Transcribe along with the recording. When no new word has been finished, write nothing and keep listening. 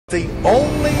The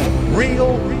only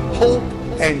real hope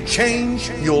and change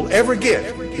you'll ever get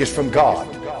is from God.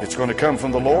 It's going to come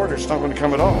from the Lord, or it's not going to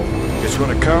come at all. It's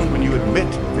going to come when you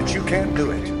admit that you can't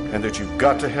do it and that you've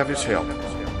got to have His help.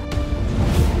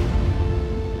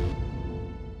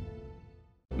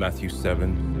 Matthew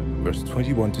 7, verse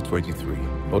 21 to 23.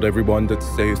 Not everyone that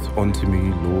saith unto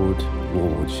me, Lord,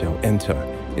 Lord, shall enter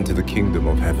into the kingdom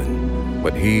of heaven,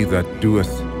 but he that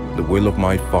doeth the will of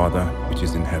my Father which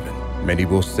is in heaven. Many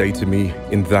will say to me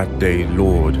in that day,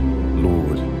 Lord,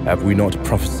 Lord, have we not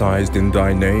prophesied in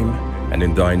thy name? And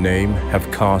in thy name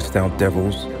have cast out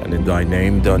devils, and in thy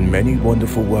name done many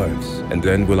wonderful works. And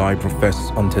then will I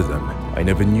profess unto them, I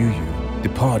never knew you.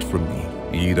 Depart from me,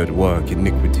 ye that work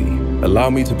iniquity. Allow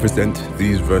me to present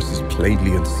these verses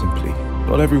plainly and simply.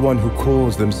 Not everyone who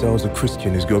calls themselves a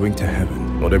Christian is going to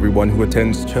heaven. Not everyone who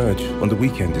attends church on the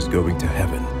weekend is going to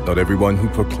heaven. Not everyone who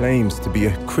proclaims to be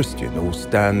a Christian or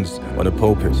stands on a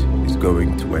pulpit is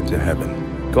going to enter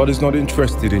heaven. God is not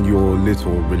interested in your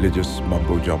little religious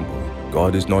mumbo-jumbo.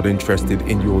 God is not interested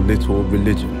in your little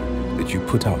religion that you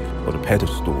put up on a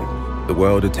pedestal. The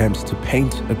world attempts to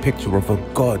paint a picture of a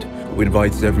God who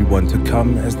invites everyone to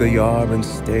come as they are and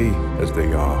stay as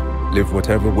they are. Live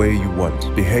whatever way you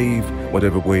want. Behave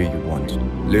whatever way you want.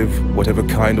 Live whatever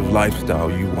kind of lifestyle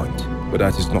you want. But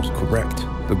that is not correct.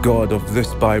 The God of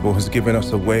this Bible has given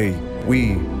us a way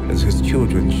we, as His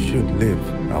children, should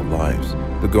live our lives.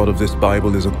 The God of this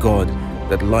Bible is a God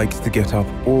that likes to get up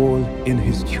all in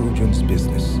His children's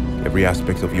business. Every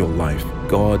aspect of your life,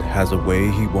 God has a way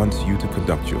He wants you to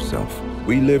conduct yourself.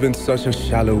 We live in such a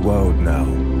shallow world now.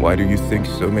 Why do you think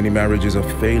so many marriages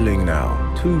are failing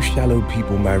now? Two shallow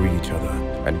people marry each other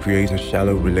and create a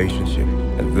shallow relationship.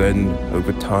 And then,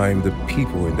 over time, the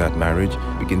people in that marriage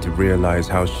begin to realize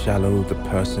how shallow the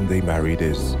person they married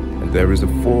is. And there is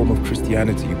a form of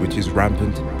Christianity which is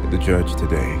rampant in the church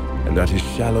today, and that is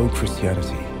shallow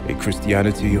Christianity. A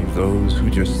Christianity of those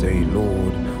who just say,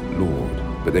 Lord,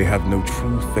 Lord, but they have no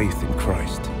true faith in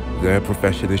Christ. Their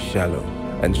profession is shallow.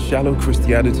 And shallow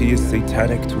Christianity is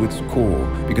satanic to its core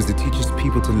because it teaches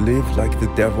people to live like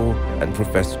the devil and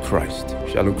profess Christ.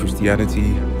 Shallow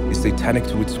Christianity is satanic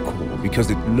to its core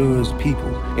because it lures people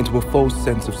into a false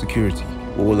sense of security.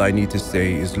 All I need to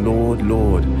say is, Lord,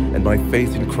 Lord, and my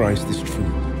faith in Christ is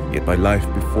true. Yet my life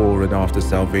before and after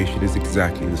salvation is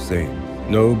exactly the same.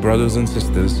 No, brothers and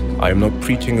sisters, I am not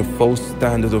preaching a false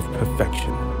standard of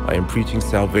perfection. I am preaching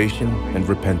salvation and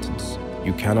repentance.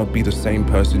 You cannot be the same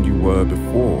person you were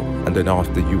before and then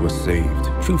after you were saved.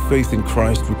 True faith in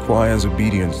Christ requires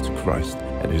obedience to Christ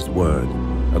and His word.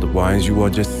 Otherwise, you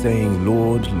are just saying,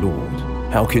 Lord, Lord.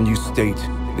 How can you state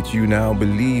that you now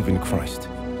believe in Christ,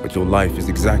 but your life is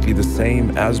exactly the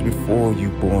same as before you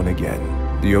born again?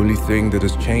 The only thing that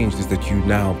has changed is that you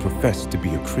now profess to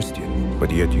be a Christian, but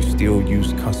yet you still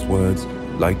use cuss words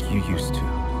like you used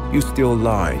to. You still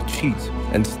lie, cheat,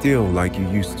 and steal like you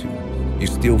used to. You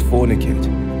still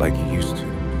fornicate like you used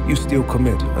to. You still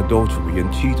commit adultery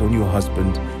and cheat on your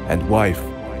husband and wife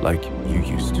like you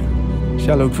used to.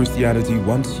 Shallow Christianity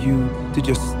wants you to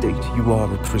just state you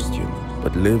are a Christian,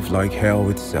 but live like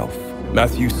hell itself.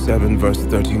 Matthew 7, verse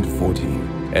 13 to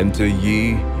 14. Enter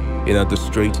ye in at the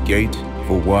strait gate,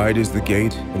 for wide is the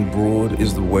gate, and broad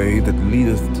is the way that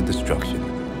leadeth to destruction,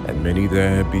 and many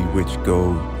there be which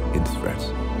go in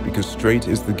threat. Because strait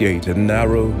is the gate, and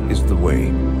narrow is the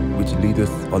way which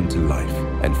leadeth unto life,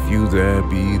 and few there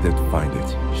be that find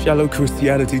it. Shallow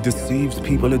Christianity deceives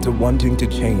people into wanting to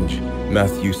change.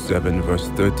 Matthew 7, verse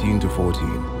 13 to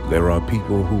 14. There are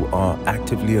people who are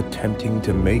actively attempting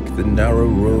to make the narrow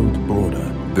road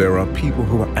broader. There are people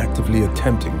who are actively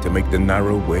attempting to make the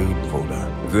narrow way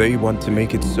broader. They want to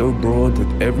make it so broad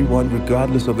that everyone,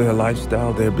 regardless of their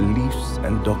lifestyle, their beliefs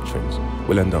and doctrines,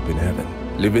 will end up in heaven.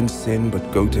 Live in sin,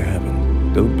 but go to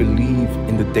heaven. Don't believe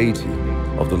in the deity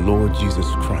of the Lord Jesus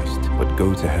Christ, but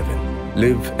go to heaven.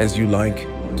 Live as you like,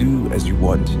 do as you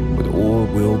want, but all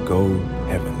will go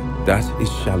heaven. That is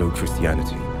shallow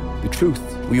Christianity. The truth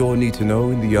we all need to know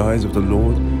in the eyes of the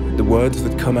Lord, the words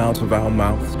that come out of our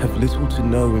mouths have little to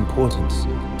no importance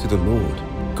to the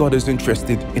Lord. God is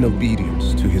interested in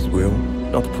obedience to His will,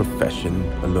 not profession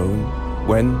alone.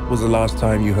 When was the last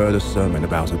time you heard a sermon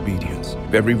about obedience?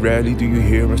 Very rarely do you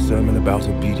hear a sermon about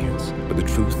obedience. But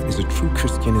the truth is, a true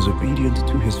Christian is obedient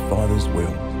to his Father's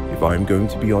will. If I'm going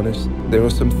to be honest, there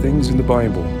are some things in the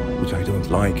Bible which I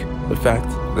don't like. The fact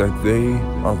that they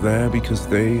are there because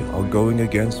they are going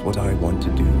against what I want to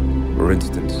do. For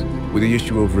instance, with the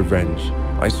issue of revenge,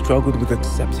 I struggled with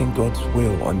accepting God's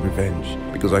will on revenge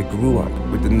because I grew up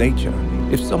with the nature.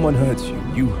 If someone hurts you,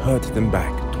 you hurt them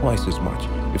back twice as much.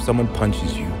 If someone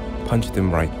punches you, punch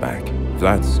them right back.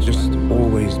 That's just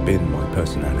always been my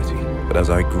personality. But as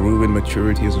I grew in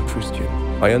maturity as a Christian,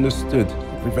 I understood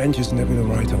that revenge is never the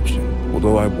right option.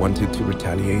 Although I wanted to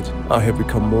retaliate, I have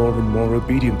become more and more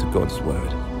obedient to God's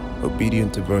word.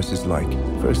 Obedient to verses like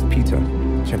 1 Peter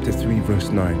chapter 3 verse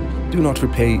 9. Do not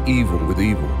repay evil with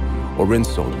evil, or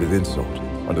insult with insult.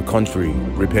 On the contrary,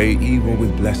 repay evil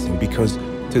with blessing, because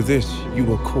to this you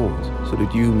were called, so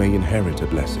that you may inherit a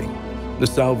blessing. The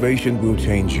salvation will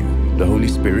change you. The Holy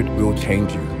Spirit will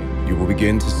change you. You will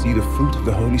begin to see the fruit of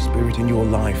the Holy Spirit in your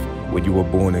life when you were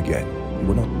born again. You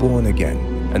were not born again,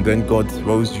 and then God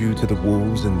throws you to the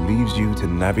wolves and leaves you to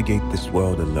navigate this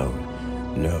world alone.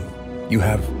 No. You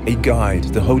have a guide,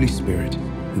 the Holy Spirit,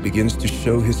 who begins to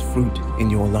show his fruit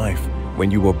in your life when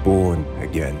you were born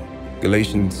again.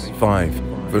 Galatians 5,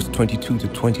 verse 22 to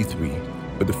 23.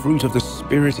 But the fruit of the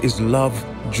Spirit is love,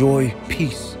 joy,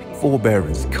 peace,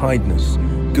 forbearance, kindness,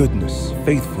 goodness,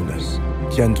 faithfulness,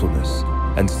 gentleness,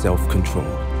 and self-control.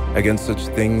 Against such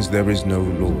things there is no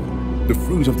law. The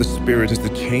fruit of the Spirit is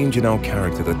the change in our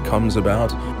character that comes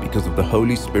about because of the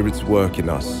Holy Spirit's work in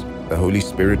us. The Holy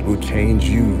Spirit will change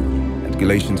you.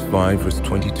 Galatians 5 verse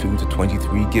 22 to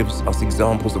 23 gives us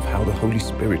examples of how the Holy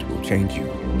Spirit will change you.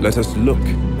 Let us look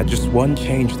at just one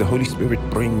change the Holy Spirit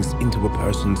brings into a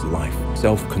person's life.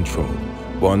 Self-control.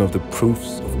 One of the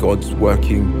proofs of God's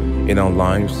working in our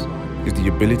lives is the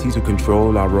ability to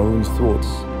control our own thoughts,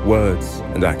 words,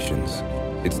 and actions.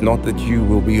 It's not that you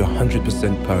will be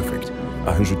 100% perfect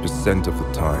 100% of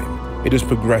the time. It is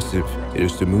progressive. It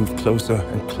is to move closer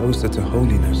and closer to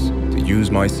holiness. To use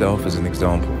myself as an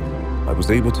example, I was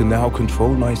able to now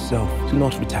control myself to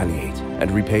not retaliate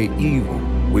and repay evil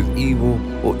with evil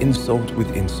or insult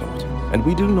with insult. And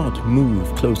we do not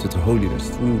move closer to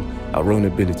holiness through our own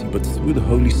ability, but through the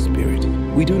Holy Spirit.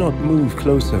 We do not move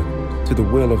closer to the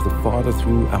will of the Father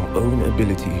through our own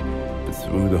ability, but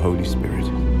through the Holy Spirit.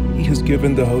 He has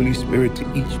given the Holy Spirit to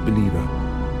each believer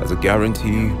as a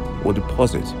guarantee or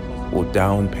deposit or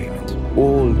down payment.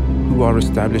 All who are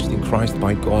established in Christ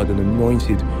by God and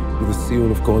anointed with the seal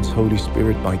of God's Holy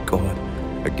Spirit by God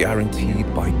are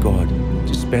guaranteed by God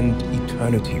to spend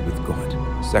eternity with God.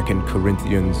 2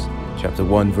 Corinthians chapter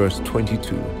 1 verse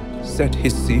 22 set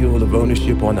his seal of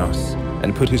ownership on us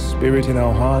and put his Spirit in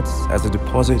our hearts as a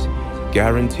deposit,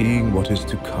 guaranteeing what is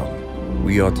to come.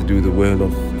 We are to do the will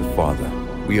of the Father.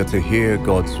 We are to hear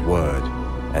God's word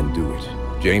and do it.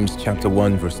 James chapter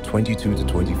 1 verse 22 to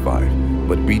 25.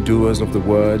 But be doers of the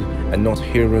word and not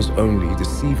hearers only,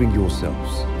 deceiving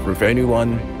yourselves. For if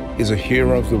anyone is a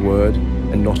hearer of the word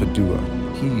and not a doer,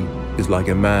 he is like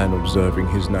a man observing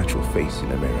his natural face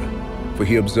in a mirror. For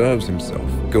he observes himself,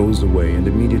 goes away, and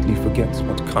immediately forgets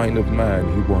what kind of man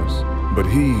he was. But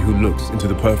he who looks into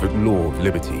the perfect law of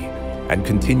liberty and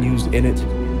continues in it,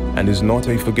 and is not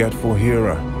a forgetful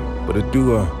hearer, but a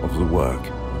doer of the work,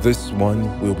 this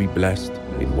one will be blessed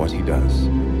in what he does.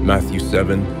 Matthew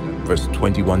 7, verse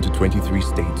 21 to 23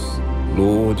 states,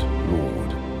 Lord,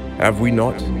 Lord, have we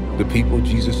not, the people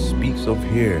Jesus speaks of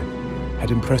here,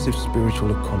 had impressive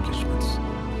spiritual accomplishments?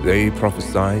 They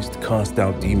prophesied, cast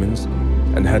out demons,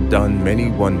 and had done many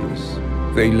wonders.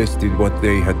 They listed what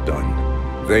they had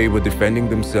done. They were defending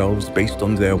themselves based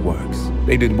on their works.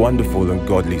 They did wonderful and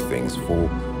godly things for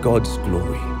God's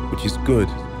glory, which is good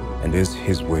and is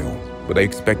his will. But they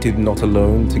expected not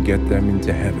alone to get them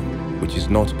into heaven, which is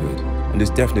not good and is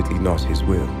definitely not his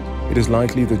will. It is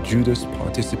likely that Judas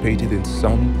participated in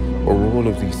some or all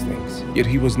of these things, yet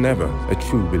he was never a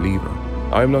true believer.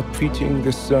 I am not preaching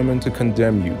this sermon to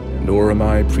condemn you, nor am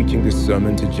I preaching this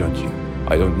sermon to judge you.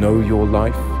 I don't know your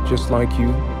life, just like you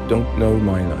don't know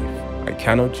my life. I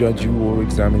cannot judge you or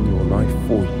examine your life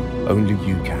for you, only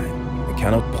you can. I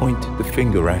cannot point the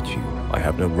finger at you, I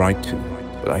have no right to.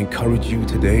 But I encourage you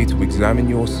today to examine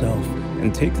yourself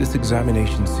and take this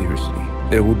examination seriously.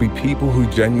 There will be people who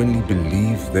genuinely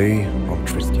believe they are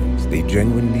Christians. They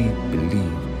genuinely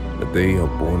believe that they are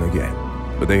born again,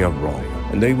 but they are wrong.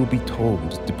 And they will be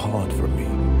told, depart from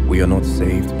me. We are not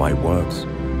saved by works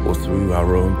or through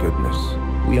our own goodness.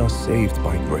 We are saved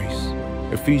by grace.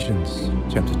 Ephesians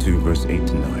chapter 2 verse 8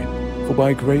 to 9. For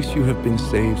by grace you have been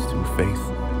saved through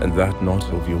faith, and that not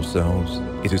of yourselves.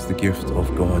 It is the gift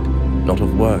of God, not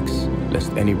of works,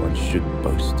 lest anyone should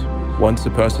boast. Once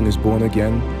a person is born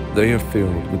again, they are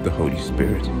filled with the Holy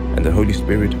Spirit, and the Holy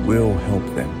Spirit will help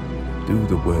them do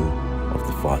the will of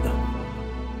the Father.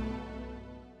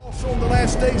 Also in the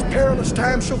last days perilous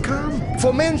times shall come,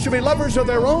 for men shall be lovers of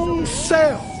their own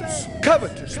selves,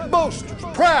 covetous, boasters,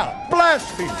 proud,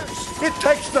 blasphemers. It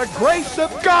takes the grace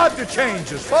of God to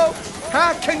change us, folks.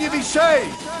 How can you be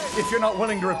saved if you're not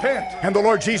willing to repent? And the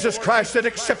Lord Jesus Christ said,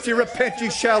 except you repent,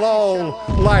 you shall all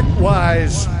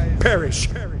likewise perish.